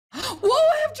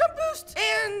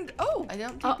and oh, I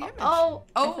don't take damage. Oh,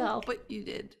 I oh, fell. but you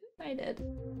did. I did.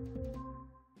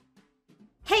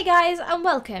 Hey guys, and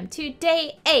welcome to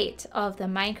day 8 of the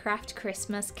Minecraft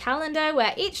Christmas calendar,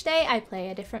 where each day I play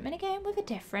a different minigame with a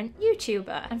different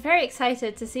YouTuber. I'm very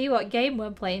excited to see what game we're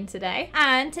playing today.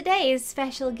 And today's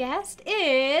special guest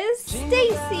is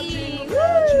Stacy! Woo!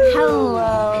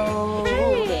 Hello.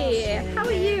 Hey! How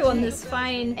are you on this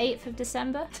fine 8th of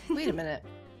December? Wait a minute.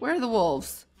 Where are the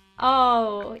wolves?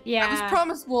 Oh, yeah. I was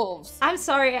promised wolves. I'm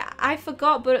sorry, I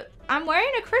forgot, but I'm wearing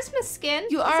a Christmas skin.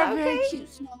 You Is are that a very okay?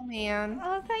 cute snowman.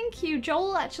 Oh, thank you.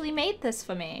 Joel actually made this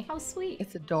for me. How sweet.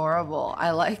 It's adorable.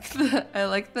 I like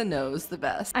the nose the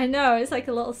best. I know, it's like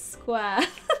a little square.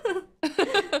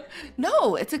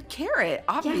 No, it's a carrot,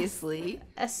 obviously. Yes,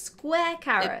 a square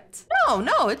carrot.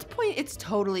 No, it's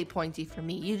totally pointy for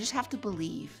me. You just have to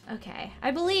believe. Okay,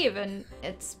 I believe, and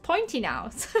it's pointy now,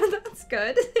 so that's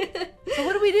good. So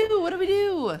what do we do? What do we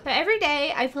do? So every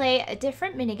day I play a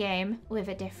different minigame with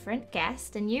a different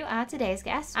guest, and you are today's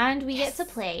guest, and we get to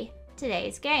play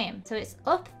today's game. So it's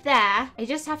up there. I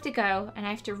just have to go and I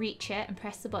have to reach it and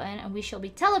press the button, and we shall be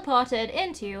teleported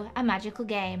into a magical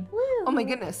game. Woo! Oh my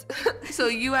goodness. So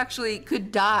you actually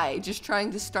could die just trying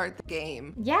to start the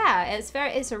game. Yeah,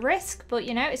 it's a risk, but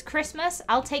you know, it's Christmas.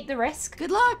 I'll take the risk.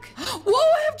 Good luck. Whoa,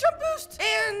 I have jump boost.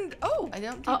 And oh, I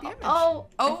don't take damage.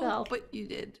 I fell. But you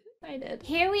did. I did.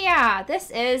 Here we are.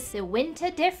 This is the winter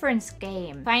difference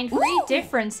game. Find 3 Ooh.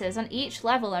 differences on each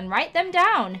level and write them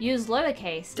down. Use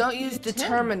lowercase. Don't use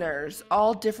determiners.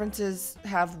 All differences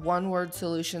have one-word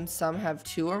solutions. Some have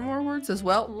 2 or more words as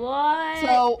well. What?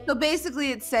 So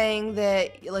basically it's saying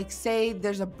that, like, say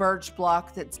there's a birch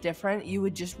block that's different, you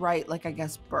would just write, like, I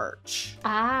guess birch.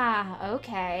 Ah,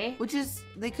 okay. Which is,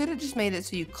 they could have just made it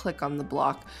so you click on the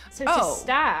block. So to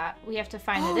start, we have to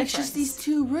find the difference. It's just these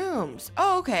 2 rooms.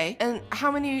 Oh, okay. And how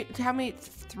many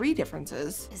 3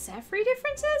 differences? Is there 3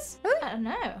 differences? Really? I don't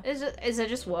know. Is there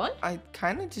just 1? I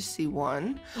kind of just see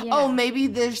 1. Yeah. Oh, maybe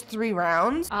there's 3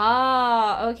 rounds.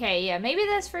 Oh, okay, yeah. Maybe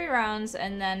there's 3 rounds,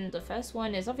 and then the first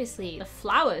one is obviously the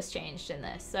flowers changed in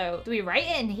this. So do we write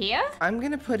it in here? I'm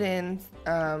gonna put in,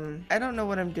 I don't know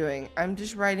what I'm doing. I'm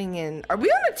just writing in, are we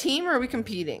on a team or are we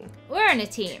competing? We're in a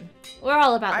team. We're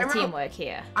all about the teamwork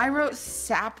here. I wrote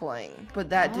sapling, but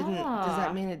that didn't, does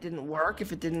that mean it didn't work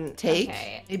if it didn't take?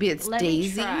 Okay. Maybe it's Let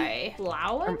daisy? me try.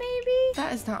 Flower, maybe?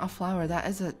 That is not a flower, that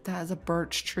is a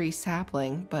birch tree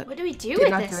sapling, but. What do we do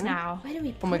with this now? Where do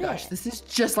we put it? Oh my gosh, this is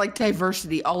just like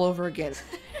diversity all over again.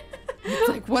 It's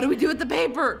like, what do we do with the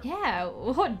paper? Yeah,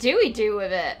 what do we do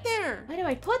with it? Here. Where do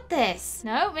I put this?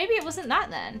 No, maybe it wasn't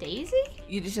that then. Daisy?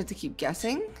 You just have to keep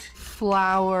guessing.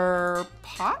 Flower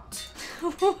pot?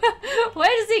 Where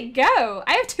does it go?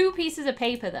 I have 2 pieces of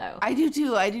paper though. I do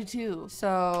too.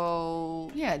 So,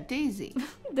 yeah, daisy.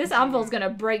 This anvil's gonna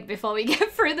break before we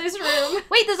get through this room.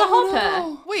 Wait, there's a hopper.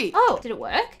 No. Wait. Oh, did it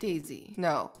work? Daisy.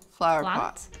 No. Flower Plant?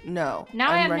 pot. No. Now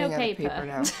I'm I have running no out of paper.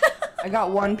 now. I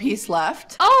got 1 piece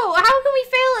left. Oh, how can we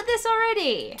fail at this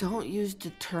already? Don't use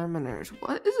determiners.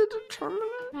 What is a determiner?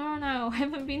 I don't know. I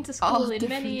haven't been to All school in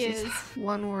many differences years. have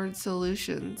one-word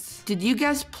solutions. Did you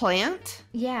guess plant?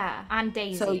 Yeah, and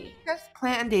daisy. So you guessed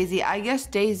plant and daisy. I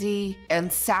guessed daisy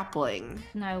and sapling.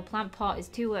 No, plant pot is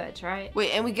 2 words, right?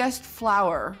 Wait, and we guessed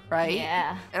flower, right?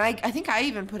 Yeah. And I think I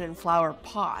even put in flower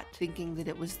pot, thinking that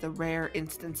it was the rare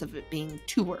instance of it being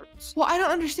 2 words. Well, I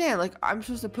don't understand. Like, I'm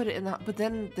supposed to put it in the, but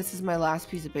then this is my last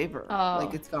piece of paper. Oh.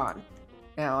 Like, it's gone.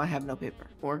 Now I have no paper.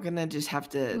 We're gonna just have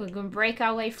We're to gonna break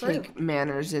our way through. take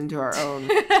manners into our own.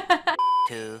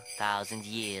 2,000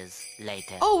 years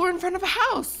later. Oh, we're in front of a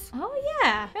house. Oh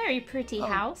yeah, very pretty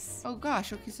house. Oh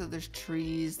gosh, okay, so there's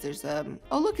trees, there's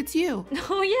oh look, it's you.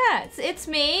 Oh yeah, it's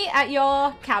me at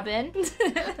your cabin.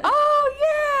 Oh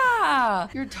yeah!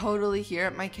 You're totally here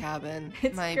at my cabin.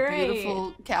 It's my great.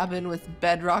 beautiful cabin with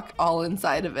bedrock all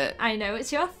inside of it. I know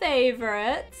it's your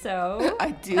favorite, so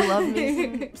I do love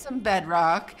me some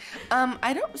bedrock.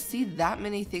 I don't see that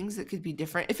many things that could be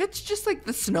different. If it's just like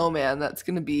the snowman, that's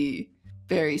gonna be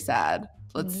very sad.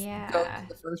 Let's go to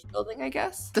the first building, I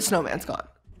guess. The snowman's gone.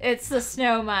 It's the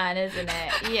snowman, isn't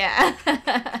it? Yeah.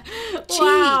 Gee,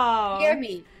 Wow.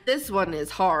 Yammy, this one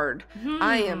is hard.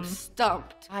 I am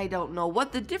stumped. I don't know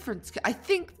what the difference. I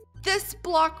think this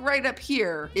block right up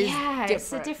here is different.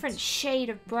 It's a different shade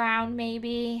of brown,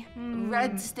 maybe.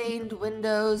 Red stained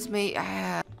windows,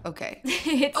 okay.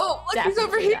 It's Oh, look, he's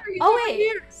over definitely here. that. He's Oh over wait,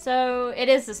 here. so it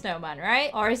is the snowman,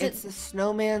 right? Or is It's it the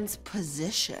snowman's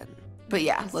position. But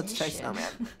yeah, let's try position?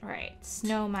 snowman. Right,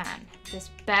 snowman. This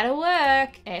better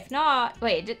work. If not,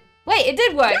 wait, it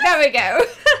did work. There we go.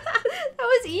 That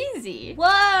was easy.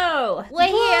 Whoa, we're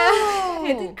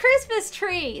here. It's a Christmas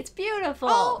tree. It's beautiful.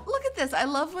 Oh, look at this. I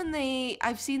love when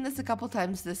I've seen this a couple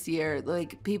times this year.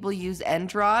 Like people use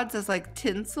end rods as like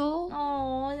tinsel.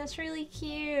 Oh, that's really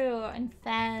cute. And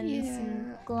fans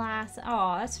and glass.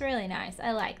 Oh, that's really nice.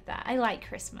 I like that. I like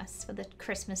Christmas for the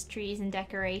Christmas trees and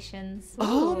decorations.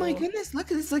 Ooh. Oh my goodness,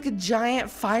 look at this, like a giant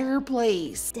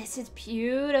fireplace. This is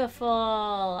beautiful.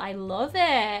 I love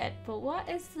it. But what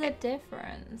is the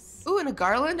difference? Ooh, and a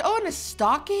garland. Oh, and a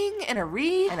stocking and a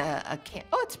wreath and a can.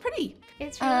 Oh, it's pretty.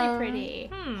 It's really pretty.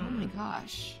 Oh my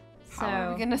gosh. So, how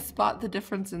are we gonna spot the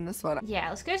difference in this one? Yeah,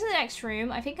 let's go to the next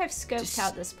room. I think I've scoped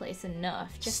out this place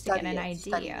enough just to get an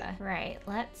idea. Right,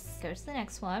 let's go to the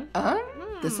next one.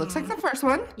 This looks like the first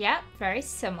one. Yeah, very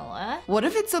similar. What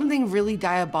if it's something really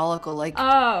diabolical, like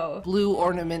blue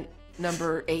ornament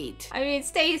number 8? I mean,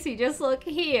 Stacy, just look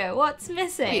here. What's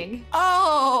missing? Wait.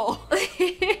 Oh!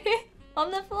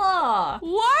 On the floor.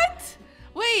 What?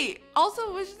 Wait,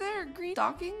 also, was there a green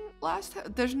stocking last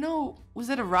time? Was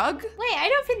it a rug? Wait, I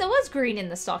don't think there was green in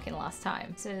the stocking last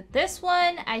time. So this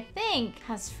one, I think,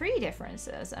 has 3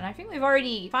 differences. And I think we've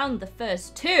already found the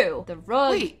first 2. The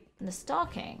rug and the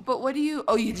stocking. But what do you,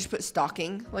 you just put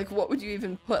stocking? Like, what would you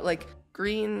even put? Like,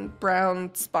 green,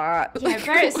 brown spot? Yeah, like, I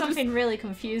bet it's something really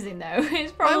confusing though.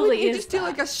 It's probably why wouldn't you just do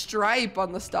like a stripe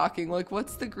on the stocking? Like,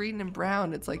 what's the green and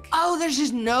brown? It's like, oh, there's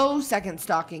just no second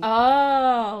stocking.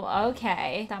 Oh,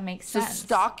 okay. That makes sense. So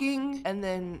stocking and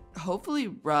then hopefully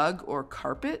rug or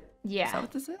carpet? Yeah. Is that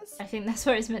what this is? I think that's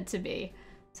what it's meant to be.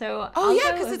 So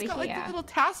yeah, because it's got like the little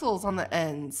tassels on the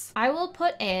ends. I will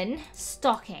put in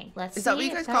stocking. Let's see if that what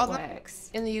you guys call works.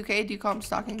 Them? In the UK, do you call them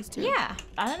stockings too? Yeah.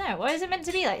 I don't know. What is it meant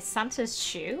to be? Like Santa's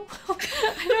shoe?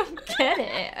 I don't get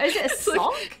it. Is it a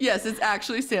sock? Yes, it's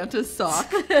actually Santa's sock.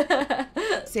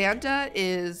 Santa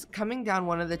is coming down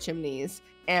one of the chimneys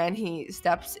and he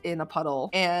steps in a puddle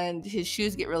and his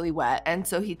shoes get really wet. And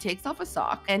so he takes off a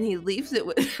sock and he leaves it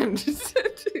with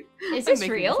Is this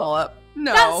real? Fall up.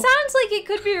 No. That sounds like it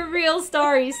could be a real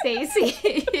story,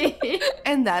 Stacy.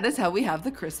 And that is how we have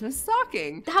the Christmas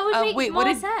stocking. That would make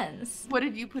more sense. What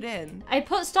did you put in? I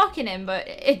put stocking in, but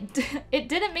it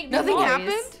didn't make nothing noise.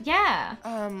 happened? Yeah.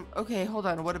 Okay, hold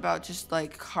on. What about just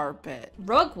like carpet?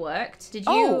 Rug worked. Did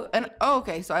you?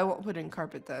 Okay, so I won't put in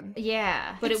carpet then.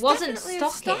 Yeah, but it's it wasn't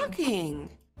stocking.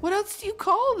 What else do you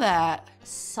call that?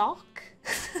 Sock?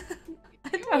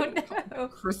 I don't know.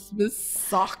 Christmas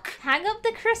sock. Hang up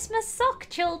the Christmas sock,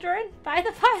 children, by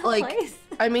the fireplace.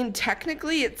 Like, I mean,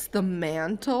 technically it's the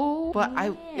mantle, but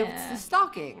it's the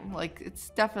stocking. Like,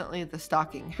 it's definitely the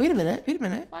stocking. Wait a minute.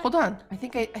 What? Hold on. I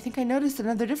think I noticed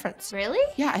another difference. Really?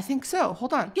 Yeah, I think so.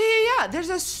 Hold on. Yeah. There's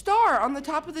a star on the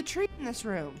top of the tree in this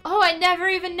room. Oh, I never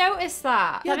even noticed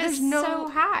that. Yeah, that is so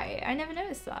high. I never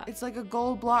noticed that. It's like a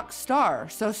gold block star.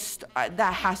 So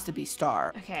that has to be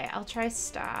star. Okay, I'll try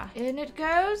star. In it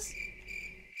goes.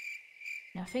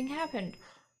 Nothing happened.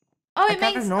 Oh, it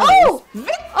makes. Oh,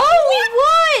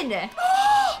 we won!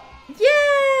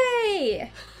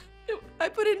 Yay! I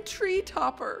put in tree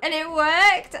topper. And it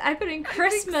worked. I put in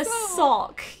Christmas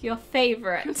sock, your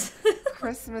favorite.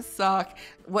 Christmas sock.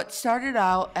 What started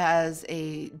out as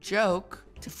a joke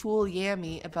to fool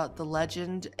Yammy about the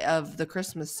legend of the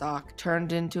Christmas sock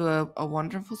turned into a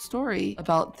wonderful story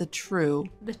about the truth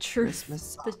Christmas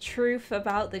sock. The truth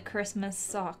about the Christmas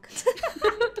sock.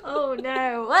 Oh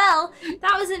no. Well,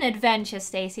 that was an adventure,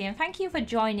 Stacy, and thank you for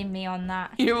joining me on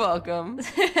that. You're welcome.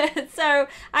 So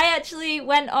I actually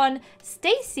went on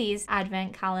Stacy's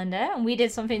advent calendar and we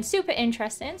did something super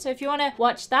interesting. So if you want to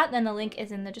watch that, then the link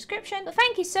is in the description. But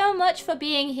thank you so much for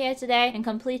being here today and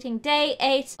completing day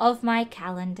 8 of my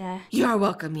calendar. You're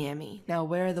welcome, Yammy. Now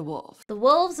where are the wolves? The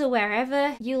wolves are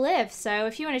wherever you live. So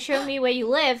if you want to show me where you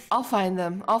live, I'll find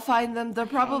them. They're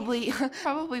probably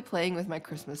playing with my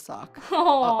Christmas sock.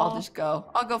 Oh. I'll just go.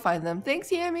 I'll go find them. Thanks,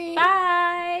 Yammy.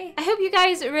 Bye. I hope you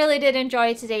guys really did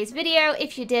enjoy today's video.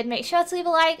 If you did, make sure to leave a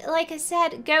like. Like I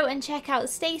said, go and check out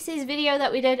Stacy's video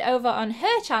that we did over on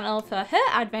her channel for her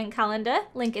advent calendar.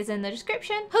 Link is in the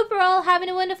description. Hope you're all having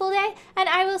a wonderful day, and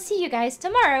I will see you guys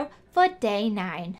tomorrow for day 9.